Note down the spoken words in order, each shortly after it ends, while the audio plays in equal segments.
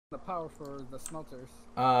the power for the smelters?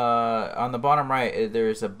 On the bottom right,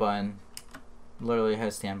 there's a button. Literally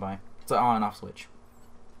has standby. It's an on and off switch.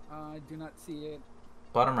 I do not see it.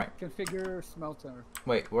 Bottom right. Configure smelter.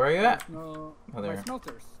 Wait, where are you at? No, Oh, there. my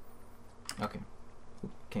smelters. Okay.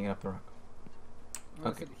 Can't get up the rock.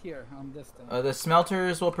 Okay. Is it here on this thing? The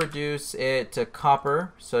smelters will produce it to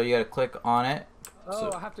copper, so you gotta click on it.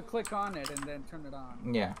 Oh, So, I have to click on it and then turn it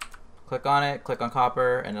on. yeah. Click on it, click on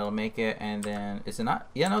copper, and it'll make it, and then... Is it not?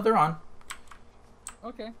 Yeah, no, they're on.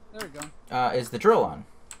 Okay, there we go. Is the drill on?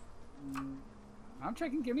 I'm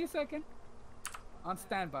checking. Give me a second. On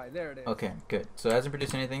standby. There it is. Okay, good. So it hasn't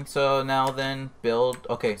produced anything. So now then build...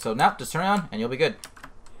 Okay, so now just turn it on, and you'll be good.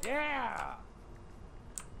 Yeah!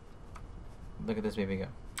 Look at this baby go.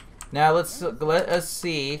 Now let us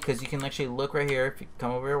see, because you can actually look right here. If you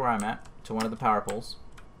come over here where I'm at, to one of the power poles.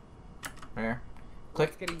 Right here.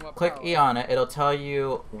 Click E on it. It'll tell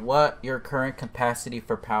you what your current capacity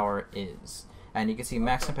for power is. And you can see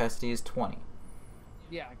max capacity is 20.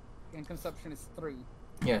 Yeah, and consumption is 3.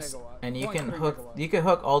 Yes, megawatts. and you can megawatts.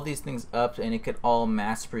 hook all these things up, and it could all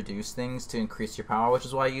mass produce things to increase your power, which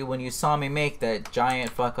is why when you saw me make that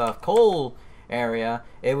giant fuck off coal area,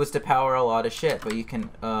 it was to power a lot of shit, but you can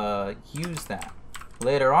use that.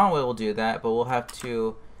 Later on we will do that, but we'll have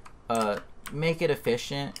to make it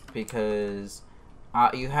efficient, because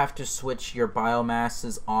you have to switch your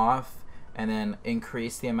biomasses off and then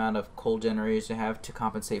increase the amount of coal generators you have to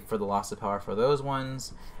compensate for the loss of power for those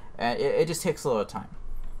ones. And it just takes a little time.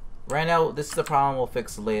 Right now, this is the problem we'll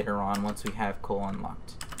fix later on once we have coal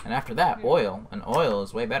unlocked. And after that, oil. And oil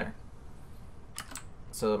is way better.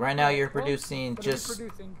 So right now you're producing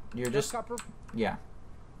You're just copper. Yeah.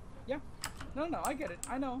 Yeah. No, I get it.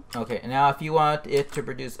 I know. Okay, now if you want it to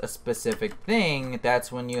produce a specific thing, that's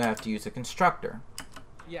when you have to use a constructor.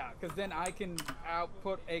 Yeah, because then I can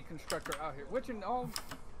output a constructor out here. Which, in all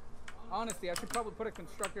honesty, I should probably put a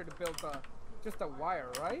constructor to build just a wire,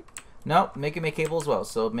 right? No, make it make cable as well.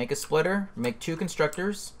 So make a splitter, make 2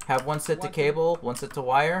 constructors, have one set to cable, one set to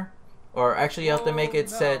wire. Or actually you have to make it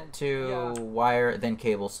set to wire, then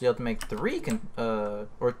cable. So you have to make 3 or...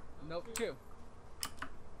 Nope, 2.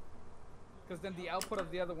 Because then the output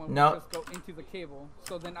of the other one will just go into the cable.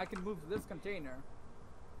 So then I can move this container.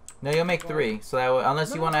 No, you'll make 3. So that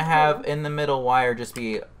unless you want to have in the middle wire just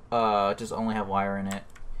be just only have wire in it,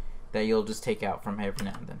 that you'll just take out from every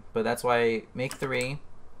now and then. But that's why make 3.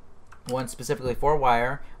 One specifically for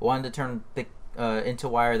wire, one to turn into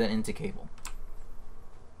wire, then into cable.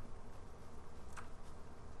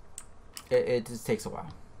 It just takes a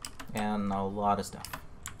while and a lot of stuff.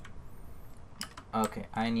 Okay,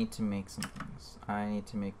 I need to make some things. I need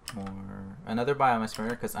to make another biomass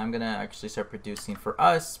burner, because I'm gonna actually start producing for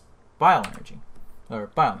us bioenergy or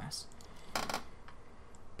biomass.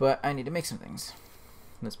 But I need to make some things.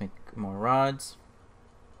 Let's make more rods.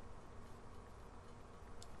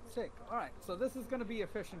 Sick. Alright, so this is gonna be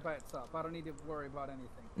efficient by itself. I don't need to worry about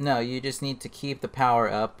anything. No, you just need to keep the power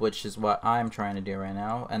up, which is what I'm trying to do right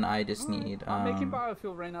now, and I just need I'm making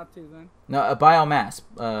biofuel right now too then. No, a biomass.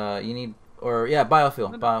 You need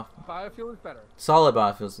biofuel. Biofuel is better. Solid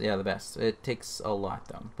biofuels, yeah, the best. It takes a lot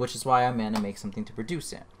though, which is why I'm gonna make something to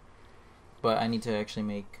produce it. But I need to actually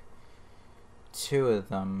make 2 of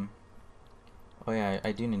them. Oh yeah,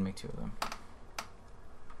 I do need to make 2 of them.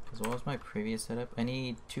 Because what was my previous setup? I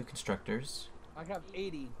need 2 constructors. I have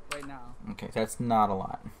 80 right now. Okay, that's not a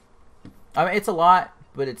lot. I mean, it's a lot,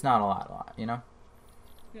 but it's not a lot, you know?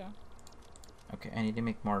 Yeah. Okay, I need to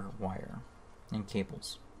make more wire and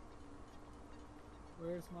cables.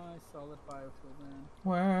 Where's my solid biofuel then?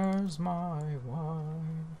 Where's my wife?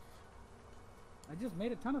 I just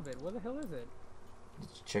made a ton of it. Where the hell is it? Did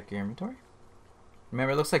you check your inventory?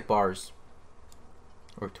 Remember, it looks like bars.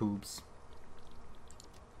 Or tubes.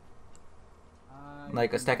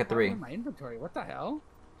 Like a stack of 3. My inventory. What the hell?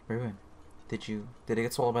 Ruben, did it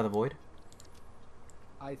get swallowed by the void?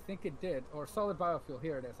 I think it did. Or solid biofuel.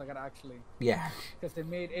 Here it is. I gotta actually. Yeah. Because it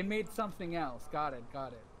made something else. Got it.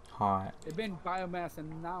 Hot. It made biomass,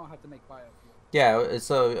 and now I have to make biofuel. Yeah.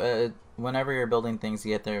 So whenever you're building things,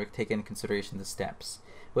 you have to take into consideration the steps,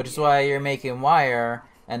 which is why you're making wire.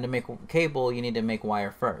 And to make cable, you need to make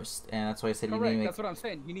wire first, and that's why I said you need to make... That's what I'm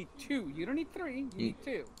saying. You need 2. You don't need 3. You need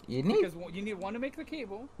 2. Because you need one to make the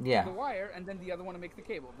cable, the wire, and then the other one to make the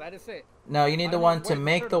cable. That is it. No, you need the one to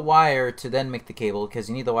make the wire to then make the cable, because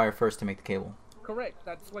you need the wire first to make the cable. Correct.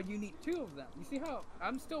 That's why you need 2 of them. You see how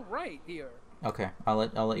I'm still right here. Okay, I'll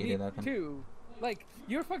let you do that then. 2. Like,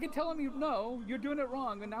 you're fucking telling me, no, you're doing it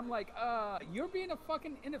wrong. And I'm like, you're being a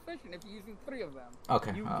fucking inefficient if you're using 3 of them.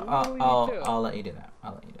 Okay, You I'll let you do that.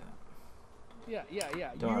 I'll let you do that.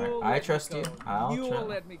 Yeah. Don't worry. You'll I let trust me you. go. I'll You'll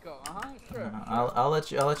let me go. Sure. I'll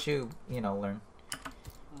let you learn.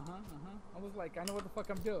 I was like, I know what the fuck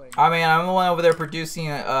I'm doing. I mean, I'm the one over there producing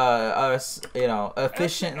us,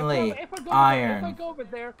 efficiently iron. If I go over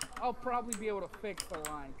there, I'll probably be able to fix the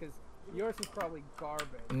line because yours is probably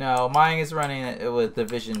garbage. No, mine is running it with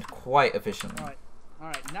division quite efficiently. All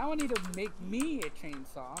right. Now I need to make me a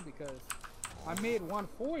chainsaw because I made one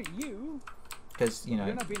for you. Because you're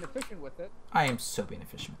not being efficient with it. I am so being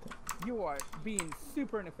efficient with it. You are being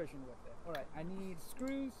super inefficient with it. All right. I need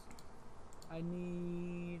screws. I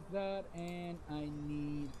need that, and I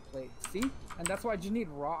need plates. See? And that's why I just need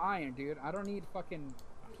raw iron, dude. I don't need fucking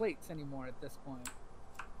plates anymore at this point.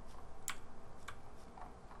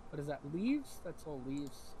 What is that? Leaves? That's all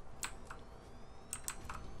leaves.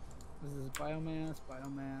 This is biomass.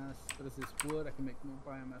 What is this? Wood. I can make more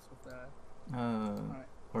biomass with that. Alright.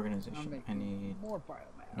 Organization. I need more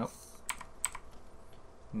biomass. Nope.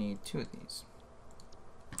 Need 2 of these.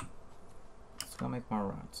 Let's go make more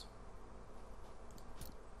rods.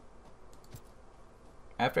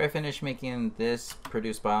 After I finish making this,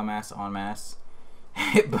 produce biomass en masse,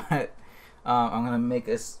 but I'm gonna make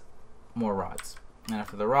us more rods. And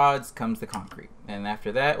after the rods comes the concrete, and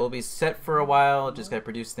after that we'll be set for a while. Just gotta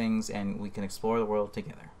produce things, and we can explore the world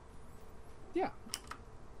together. Yeah.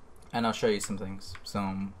 And I'll show you some things.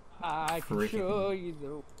 I can show you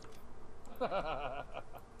though.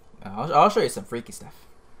 I'll show you some freaky stuff.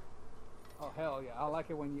 Oh hell yeah! I like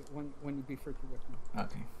it when you be freaky with me.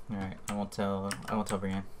 Okay, all right. I won't tell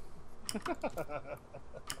Brienne.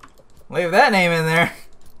 Leave that name in there.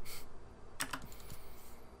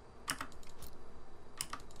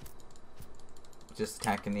 Just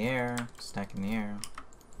attack in the air. Just attack in the air.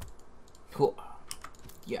 Cool.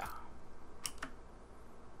 Yeah.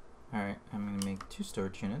 All right. I'm gonna make 2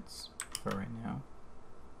 storage units for right now.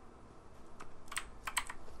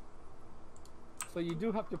 So you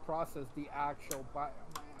do have to process the actual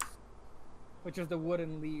biomass, which is the wood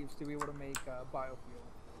and leaves, to be able to make biofuel.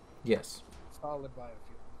 Yes. Solid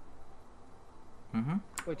biofuel. Mm-hmm.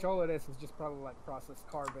 Which all it is just probably like processed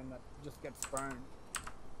carbon that just gets burned.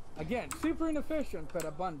 Again, super inefficient but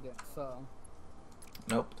abundant. So.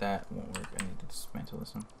 Nope, that won't work. I need to dismantle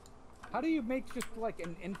this one. How do you make just like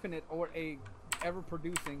an infinite or a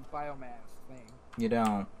ever-producing biomass thing? You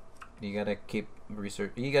don't. You gotta keep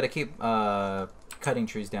research. You gotta keep cutting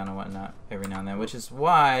trees down and whatnot every now and then, which is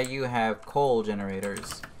why you have coal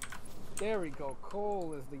generators. There we go.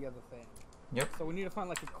 Coal is the other thing. Yep. So we need to find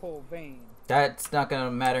like a coal vein. That's not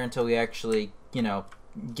gonna matter until we actually,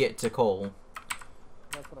 get to coal.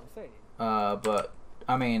 That's what I'm saying. But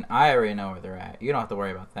I mean, I already know where they're at. You don't have to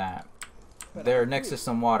worry about that. But they're next to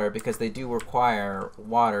some water because they do require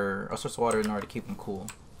water, a source of water, in order to keep them cool.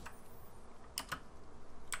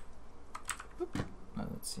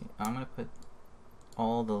 Let's see. I'm gonna put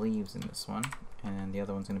all the leaves in this one, and the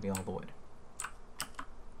other one's gonna be all the wood.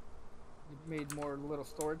 You made more little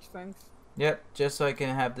storage things? Yep, just so I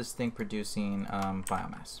can have this thing producing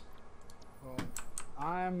biomass. Well,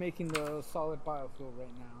 I'm making the solid biofuel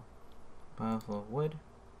right now. Biofuel of wood.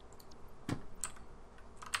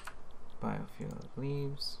 Biofuel of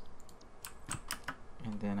leaves.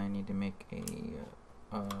 And then I need to make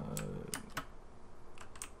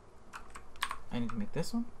I need to make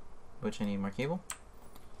this one, which I need more cable.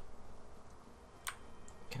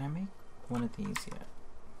 Can I make one of these yet?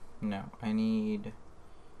 No, I need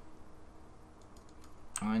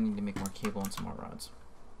to make more cable and some more rods.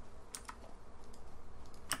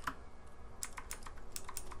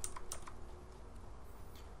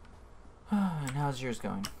 And how's yours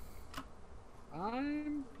going?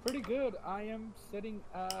 I'm pretty good. I am sitting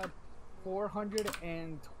at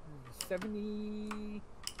 470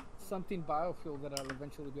 something biofuel that I'll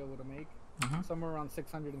eventually be able to make. Somewhere around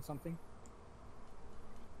 600 and something.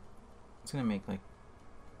 It's gonna make like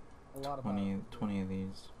a lot of 20 of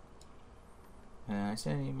these. And I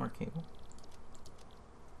said I need more cable.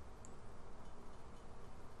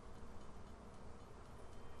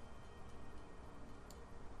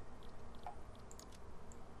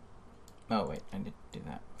 Oh wait, I need to do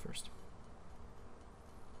that first.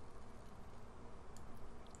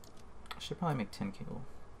 I should probably make 10 cable.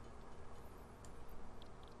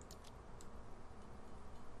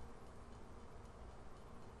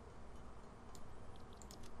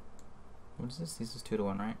 What is this? This is 2 to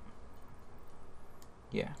 1, right?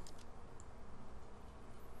 Yeah.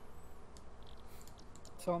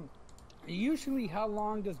 So, usually how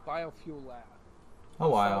long does biofuel last? A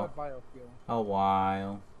while. Solid biofuel. A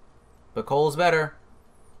while. But coal's better.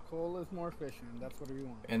 Coal is more efficient. That's what we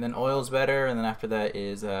want. And then oil's better, and then after that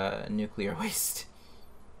is nuclear waste.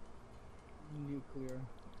 nuclear.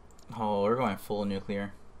 Oh, we're going full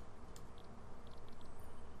nuclear.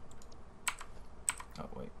 Oh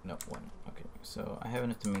wait, no, one. Okay, so I have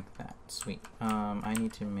enough to make that. Sweet. I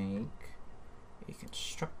need to make a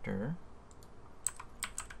constructor.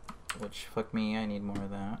 Which, fuck me, I need more of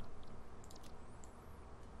that.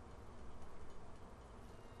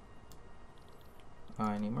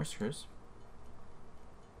 I need more screws.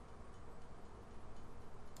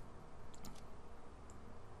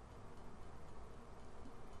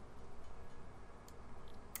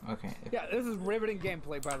 Okay. Yeah, this is riveting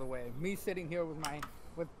gameplay, by the way. Me sitting here with my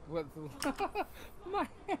my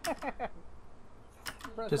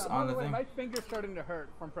Just on the thing. My finger's starting to hurt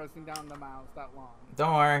from pressing down the mouse that long.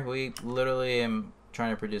 Don't worry, we literally am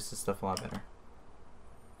trying to produce this stuff a lot better.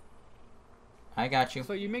 I got you.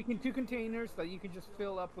 So you're making 2 containers that you can just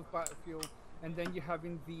fill up with biofuel, and then you're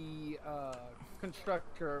having the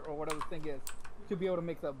constructor or whatever the thing is to be able to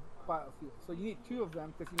make the biofuel. So you need 2 of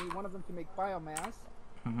them because you need one of them to make biomass.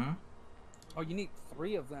 Mm-hmm. Or you need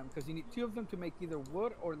 3 of them because you need 2 of them to make either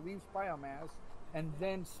wood or leaves biomass, and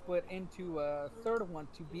then split into a 3rd one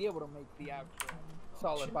to be able to make the actual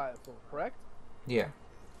solid biofuel. Correct? Yeah.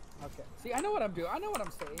 Okay. See, I know what I'm doing. I know what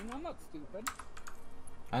I'm saying. I'm not stupid.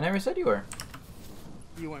 I never said you were.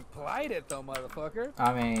 You implied it though, motherfucker.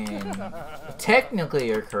 I mean, technically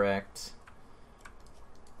you're correct.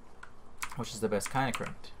 Which is the best kind of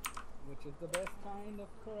correct. Which is the best kind of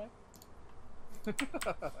correct?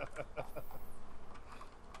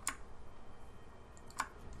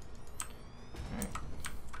 Alright.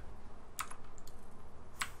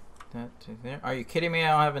 That to there. Are you kidding me? I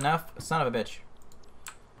don't have enough? Son of a bitch.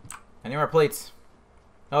 I need more plates.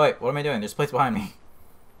 Oh wait, what am I doing? There's plates behind me.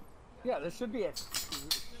 Yeah, there should be a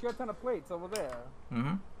shit ton of plates over there.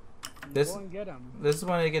 Mm-hmm. Go and get them. This is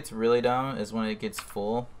when it gets really dumb, is when it gets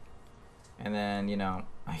full. And then, you know,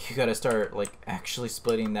 you gotta start, like, actually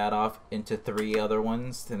splitting that off into 3 other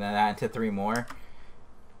ones, and then that into 3 more.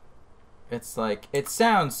 It's like, it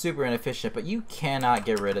sounds super inefficient, but you cannot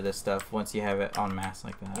get rid of this stuff once you have it en masse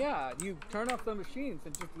like that. Yeah, you turn off the machines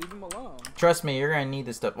and just leave them alone. Trust me, you're gonna need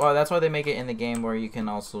this stuff. Well, that's why they make it in the game where you can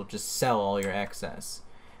also just sell all your excess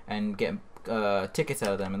and get tickets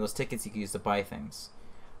out of them, and those tickets you can use to buy things.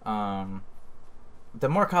 The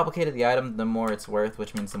more complicated the item, the more it's worth,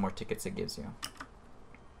 which means the more tickets it gives you.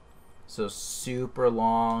 So super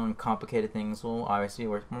long, complicated things will obviously be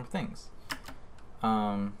worth more things.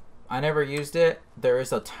 I never used it. There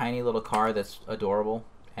is a tiny little car that's adorable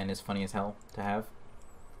and is funny as hell to have.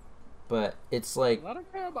 But it's like... I don't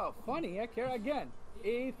care about funny. I care, again,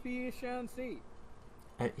 efficiency.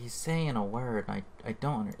 He's saying a word. I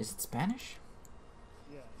don't... Is it Spanish?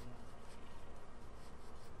 Yeah.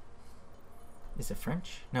 Is it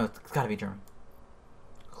French? No, it's gotta be German.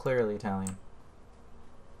 Clearly Italian.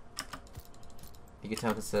 You can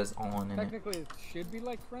tell it says on in it. Technically, it should be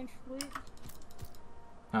like French fruit.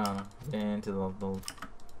 I don't know. Into the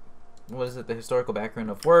what is it? The historical background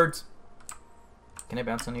of words. Can I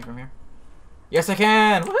bounce on you from here? Yes, I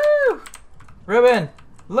can. Woo! Ruben,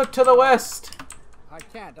 look to the west. I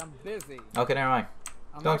can't. I'm busy. Okay, never mind.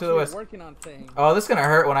 I'm Go to the west. Working on things. Oh, this is gonna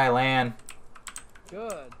hurt when I land.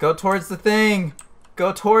 Good. Go towards the thing.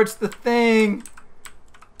 Go towards the thing.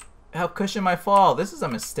 Help cushion my fall. This is a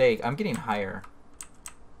mistake. I'm getting higher.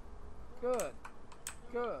 Good.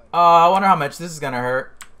 Good. Oh, I wonder how much this is gonna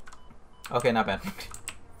hurt. Okay, not bad.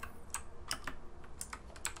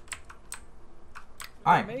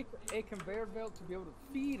 Make a conveyor belt to be able to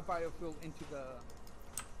feed biofuel into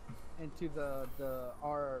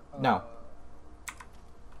our no.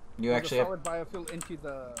 You actually solid biofuel into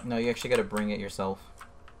the. No, you actually got to bring it yourself.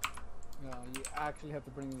 No, you actually have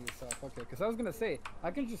to bring it yourself. Okay, because I was gonna say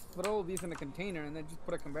I can just throw these in a container and then just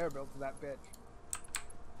put a conveyor belt to that bitch.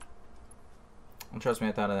 And trust me,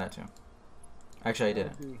 I thought of that too. Actually, I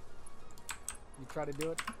didn't. You try to do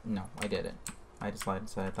it? No, I didn't. I just lied and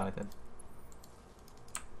said I thought I did.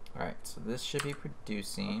 Alright, so this should be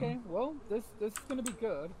producing. Okay, well, this is gonna be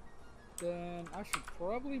good. Then I should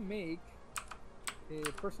probably make a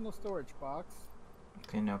personal storage box.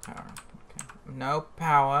 Okay, no power. Okay, no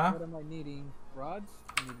power. What am I needing? Rods?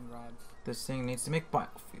 I'm needing rods. This thing needs to make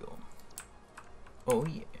biofuel. Oh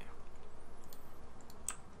yeah.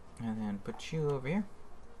 And then put you over here.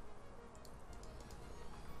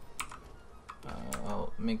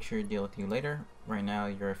 I'll make sure to deal with you later. Right now,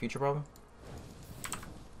 you're a future problem.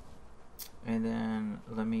 And then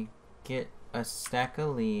let me get a stack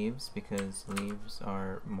of leaves because leaves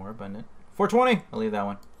are more abundant. 420! I'll leave that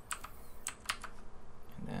one.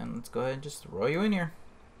 And then let's go ahead and just throw you in here.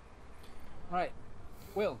 Alright.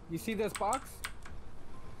 Will, you see this box?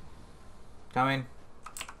 Coming.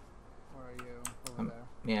 Where are you?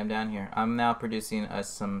 Yeah, I'm down here. I'm now producing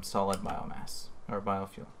some solid biomass or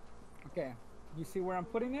biofuel. Okay. You see where I'm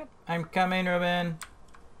putting it? I'm coming, Ruben.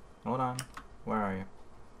 Hold on. Where are you?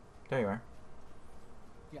 There you are.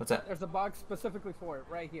 Yeah, What's that? There's a box specifically for it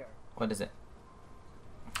right here. What is it?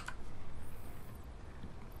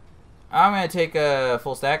 I'm gonna take a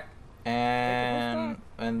full stack and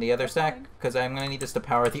the other That's stack fine. because I'm gonna need this to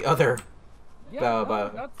power the other. Yeah,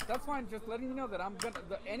 no, that's fine. Just letting you know that I'm gonna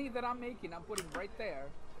any that I'm making, I'm putting right there.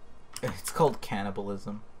 It's called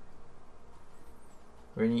cannibalism.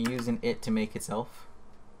 We're using it to make itself.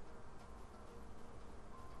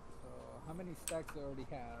 So how many stacks do I already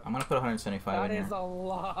have? I'm gonna put 175 That in here. is a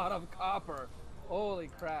lot of copper. Holy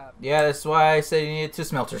crap. Yeah, that's why I said you needed 2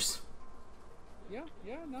 smelters.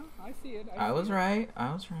 Yeah, no, I see it. I was right.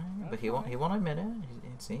 I was right. That's But he won't. fine. He won't admit it.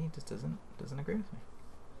 See, he just doesn't agree with me.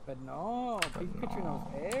 But no, Pikachu knows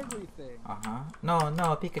everything. No,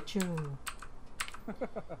 Pikachu.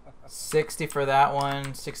 60 for that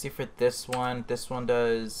one. 60 for this one. This one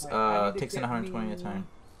does takes in 120 at a time.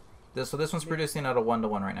 So this one's producing at a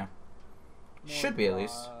 1-to-1 right now. Should be at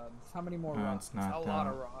least. How many more No, rods? it's not, a lot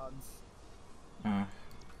of rods. Alright.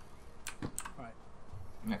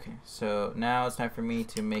 Okay, so now it's time for me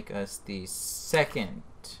to make us the second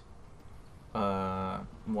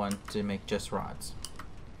one to make just rods.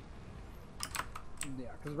 Yeah,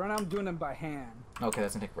 because right now I'm doing them by hand. Okay,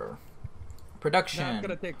 that's gonna take forever. Production. That's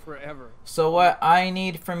gonna take forever. So what I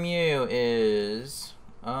need from you is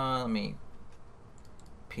let me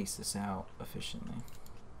piece this out efficiently.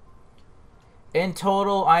 In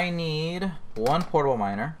total, I need 1 portable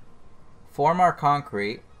miner, 4 more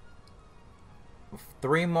concrete,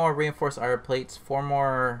 3 more reinforced iron plates, 4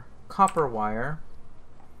 more copper wire,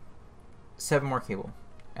 7 more cable,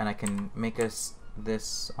 and I can make us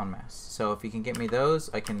this en masse. So if you can get me those,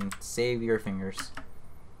 I can save your fingers.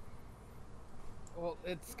 Well,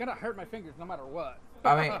 it's gonna hurt my fingers no matter what.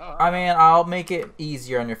 I mean, I'll make it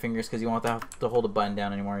easier on your fingers because you won't have to hold a button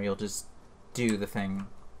down anymore. You'll just do the thing.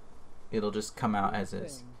 It'll just come out as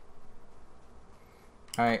is.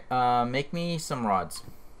 All right, make me some rods.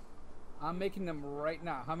 I'm making them right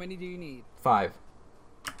now. How many do you need? 5.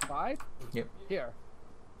 5? Yep. Here.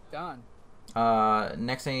 Done.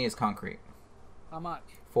 Next I need is concrete. How much?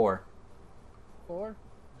 4. 4?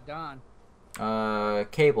 Done.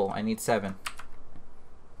 Cable. I need 7.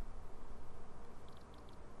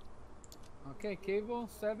 Okay, cable,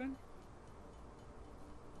 7.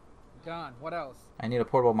 Done. What else? I need a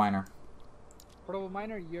portable miner. Portable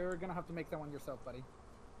miner, you're gonna have to make that one yourself, buddy.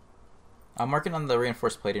 I'm working on the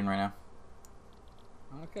reinforced plating right now.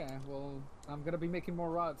 Okay, well, I'm gonna be making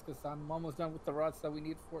more rods because I'm almost done with the rods that we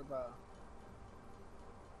need for the...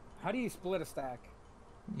 How do you split a stack?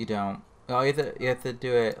 You don't. Oh, you have to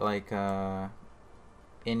do it like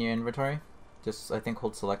in your inventory. Just I think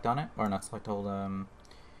hold select on it, or not select, hold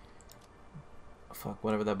fuck,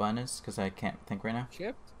 whatever that button is, because I can't think right now.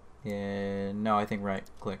 Shift? Yeah, no, I think right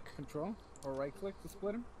click. Control? Or right click to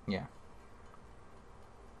split them? Yeah.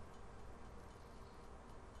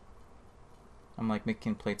 I'm like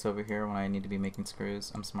making plates over here when I need to be making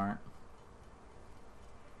screws. I'm smart.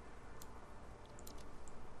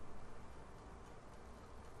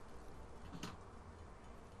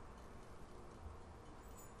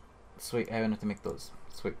 Sweet, I don't have to make those.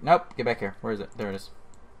 Sweet. Nope, get back here. Where is it? There it is.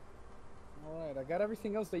 Alright, I got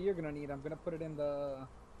everything else that you're gonna need. I'm gonna put it in the...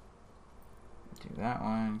 Do that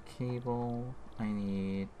one. Cable. I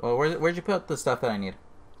need... Oh, where'd you put the stuff that I need?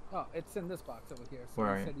 Oh, it's in this box over here. So Where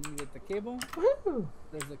are you said you needed the cable. Woohoo!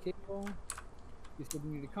 There's the cable. You said you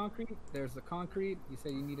needed concrete. There's the concrete. You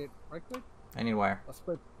said you needed right click. I need wire. I'll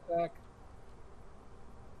split stack.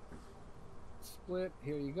 Split.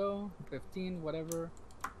 Here you go. 15, whatever.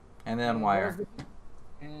 And then And wire. where's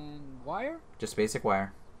and wire? Just basic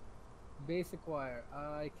wire. Basic wire.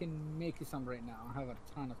 I can make you some right now. I have a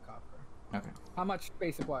ton of copper. Okay. How much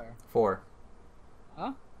basic wire? 4.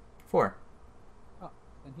 Huh? 4. Oh,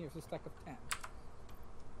 and here's a stack of 10.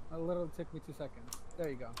 A little took me 2 seconds. There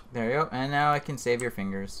you go. There you go. And now I can save your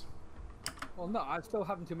fingers. Well, no, I'm still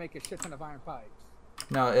having to make a shit ton of iron pipes.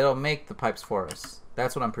 No, it'll make the pipes for us.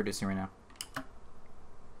 That's what I'm producing right now.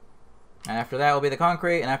 And after that will be the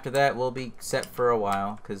concrete, and after that we'll be set for a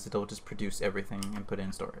while, because it'll just produce everything and put it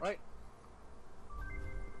in storage. Right.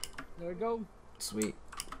 There we go. Sweet.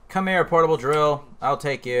 Come here, portable drill. I'll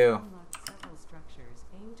take you. Unlocked several structures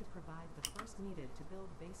aimed to provide the first needed to build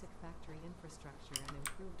basic factory infrastructure and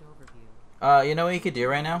improved overview. You know what you could do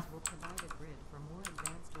right now? Will provide a grid for more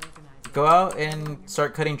advanced organization. Go out and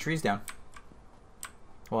start cutting trees down.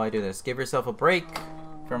 While I do this, give yourself a break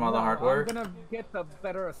from all the hard work. I'm gonna get the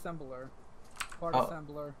better assembler. Part Oh.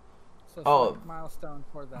 assembler. So Oh. select milestone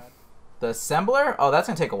for that. The assembler? Oh, that's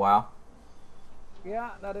gonna take a while.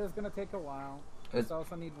 Yeah, that is gonna take a while. It's- I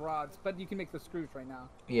also need rods, but you can make the screws right now.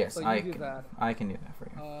 Yes, So you I do can. that. I can do that for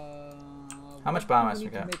you. How much do biomass we we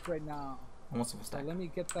need to got? make right now? Almost a So stack. let me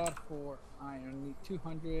get that for iron. I need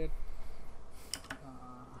 200.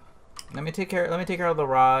 Let me take care. Let me take care of the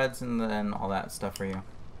rods and then all that stuff for you.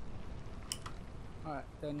 All right,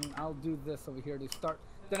 then I'll do this over here to start.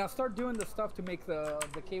 Then I'll start doing the stuff to make the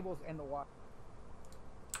cables and the wire.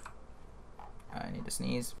 I need to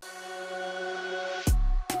sneeze.